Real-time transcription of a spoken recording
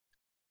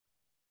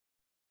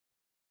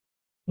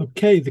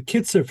Okay, the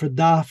kitzer for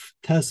Daf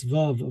Tes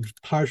Vav of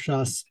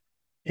Parshas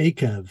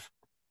Eikev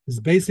is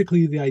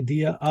basically the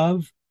idea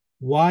of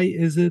why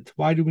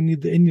do we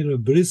need the Indian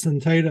of Bris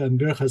and Torah and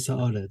Birchas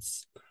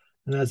Haaretz?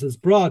 And as it's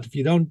brought, if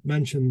you don't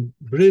mention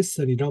Bris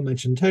and you don't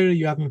mention Torah,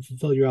 you haven't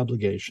fulfilled your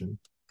obligation.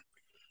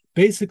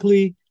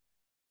 Basically,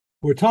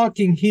 we're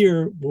talking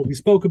here, what we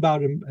spoke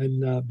about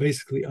in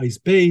basically Eis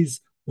Beis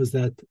was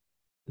that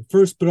the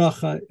first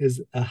bracha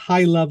is a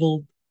high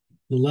level,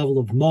 the level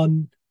of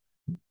Mun,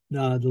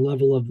 the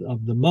level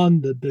of the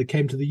Mun that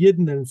came to the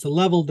Yidden, and it's a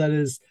level that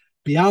is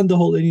beyond the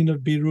whole Indian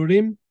of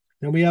Birurim.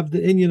 And we have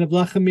the Indian of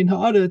Lechem Min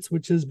Haaretz,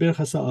 which is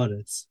Birchas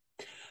Haaretz.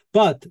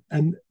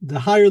 And the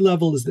higher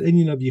level is the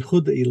Indian of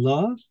Yichud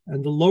Ilah,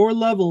 and the lower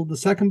level, the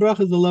second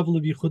bracha, is the level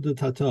of Yichud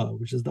Tata,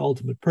 which is the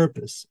ultimate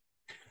purpose.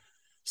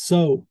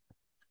 So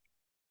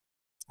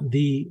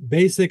the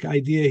basic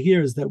idea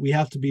here is that we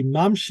have to be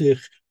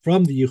mamshich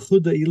from the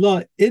Yichuda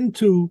Ilah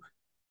into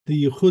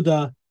the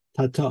Yichuda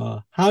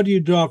Tata. How do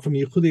you draw from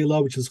Yichuda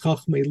Ilah, which is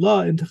Chachma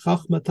Ilah, into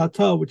Chachma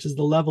Tata, which is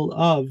the level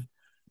of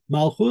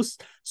Malchus?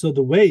 So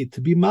the way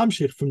to be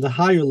mamshich from the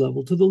higher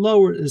level to the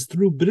lower is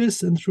through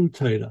Bris and through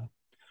Torah.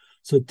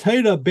 So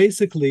Torah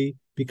basically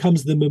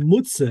becomes the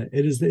memutze.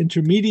 It is the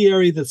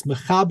intermediary that's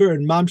mechaber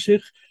and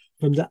mamshich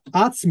from the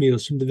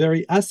atzmius, from the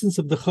very essence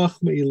of the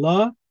Chachma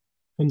Ilah,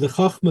 from the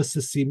Chachma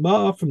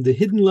Sesima, from the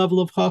hidden level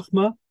of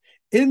Chachma,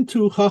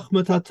 into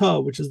Chachma Tata,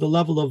 which is the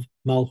level of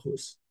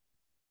Malchus.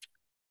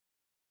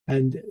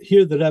 And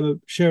here the Rebbe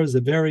shares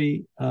a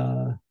very,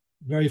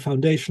 very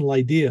foundational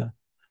idea.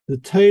 The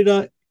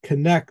Torah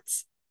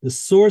connects the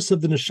source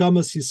of the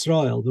Neshamas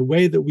Yisrael, the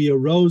way that we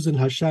arose in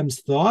Hashem's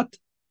thought,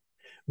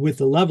 with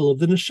the level of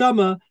the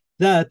Neshama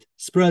that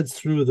spreads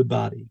through the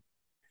body.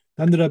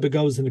 Then the Rebbe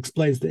goes and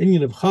explains the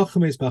inyan of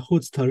Chachmes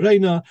Bachutz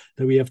Tarena,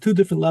 that we have two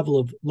different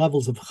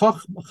levels of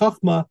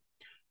Chachma,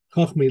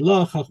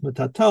 Chachmeilah, Chachma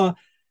Tata,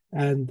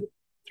 and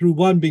through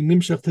one being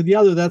nimshach to the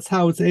other, that's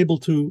how it's able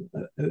to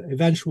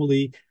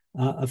eventually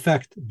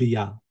affect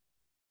Biyah.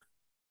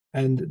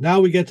 And now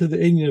we get to the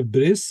inyan of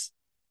Bris.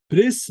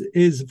 Bris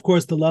is, of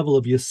course, the level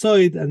of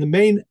Yesoid, and the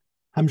main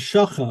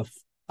Hamshachaf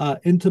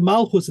into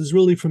Malchus is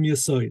really from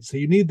Yesoid. So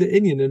you need the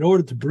inyan in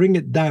order to bring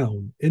it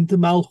down into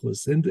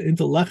Malchus,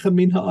 into Lechem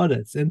Min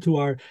Haaretz, into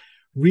our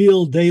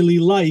real daily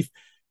life.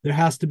 There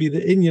has to be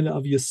the inyan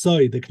of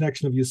Yesoid, the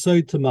connection of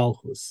Yesoid to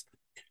Malchus.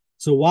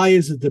 So why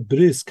is it that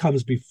Bris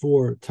comes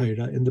before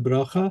Torah in the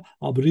bracha?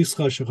 Al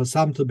Brischa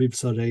shechasamta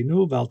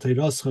bivsarenu, val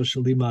Teirascha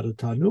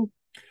shelimaratanu.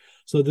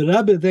 So the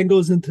Rebbe then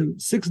goes into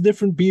 6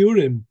 different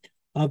biurim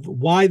of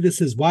why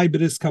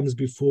Bris comes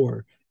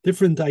before.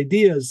 Different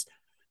ideas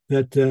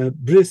that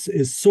Bris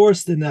is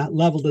sourced in that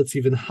level that's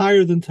even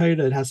higher than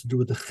Torah. It has to do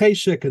with the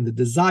cheshek and the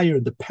desire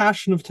and the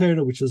passion of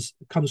Torah, which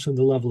comes from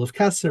the level of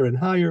Keser and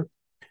higher.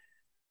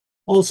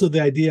 Also, the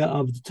idea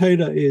of the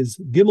Torah is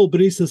Gimel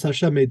Brisas.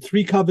 Hashem made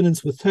 3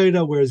 covenants with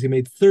Torah, whereas he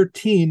made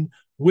 13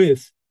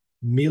 with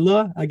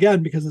Milah,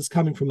 again, because it's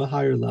coming from a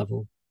higher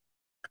level.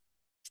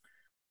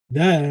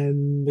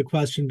 Then the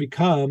question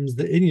becomes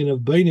the inyan of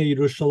Bnei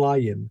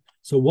Yerushalayim.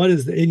 So what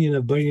is the inyan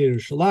of Bnei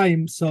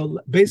Yerushalayim? So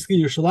basically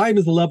Yerushalayim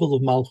is the level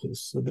of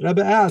Malchus. So the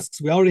Rebbe asks,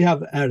 we already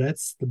have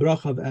Eretz, the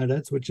bracha of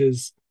Eretz, which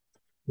is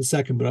the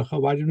second bracha.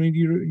 Why do we need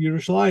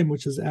Yerushalayim,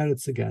 which is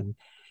Eretz again?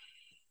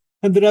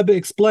 And the Rebbe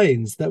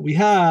explains that we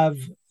have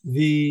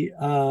the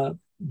man,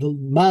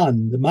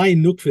 the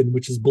Mayim Nukvin,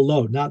 which is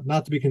below,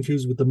 not to be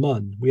confused with the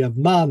man. We have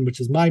man, which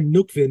is Mayim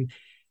Nukvin,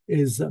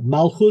 is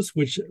Malchus,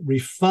 which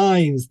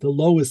refines the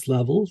lowest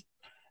level,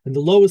 and the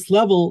lowest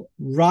level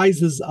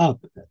rises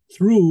up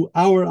through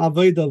our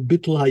Avodah of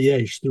Bittul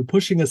Hayesh, through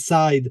pushing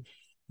aside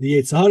the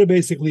Yetzer Hara,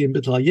 basically, in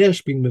Bittul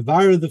Hayesh, being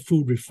mevarer the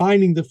food,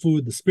 refining the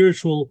food, the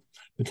spiritual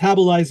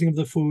metabolizing of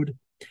the food.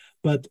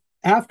 But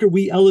after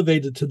we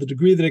elevate it to the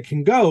degree that it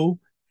can go,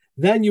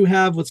 then you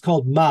have what's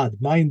called Mad,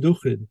 Mayim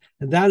Duchrin,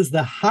 and that is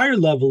the higher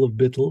level of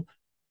Bittul,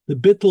 the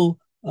Bittul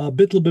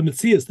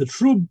B'Metzias, the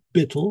true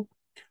Bittul,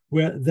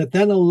 where that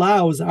then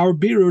allows our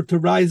birur to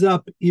rise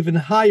up even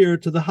higher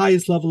to the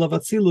highest level of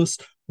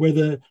Atzilus, where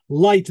the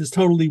light is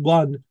totally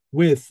one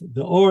with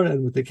the Or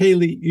and with the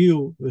Keli,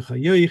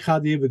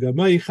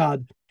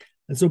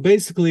 and so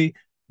basically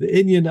the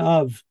inyan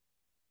of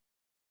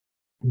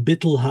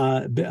Bittul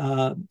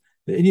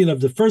the inyan of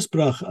the first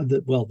bracha,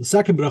 the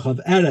second bracha of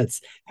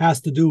Eretz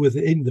has to do with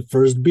the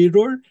first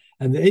birur,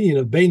 and the inyan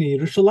of Bnei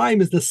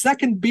Yerushalayim is the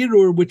second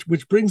birur,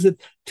 which brings it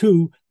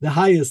to the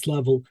highest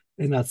level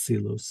in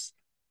Atzilus.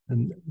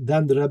 And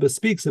then the Rebbe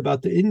speaks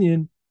about the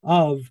inyan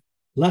of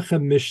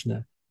Lechem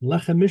Mishnah.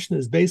 Lechem Mishnah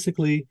is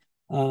basically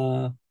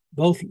both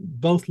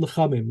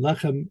Lechamim,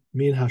 Lechem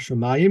Min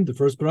Hashemayim, the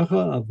first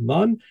bracha of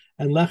Man,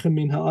 and Lechem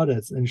Min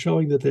Haaretz, and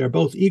showing that they are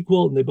both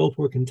equal and they both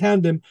work in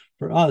tandem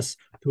for us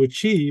to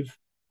achieve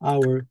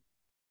our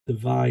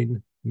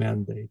divine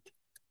mandate.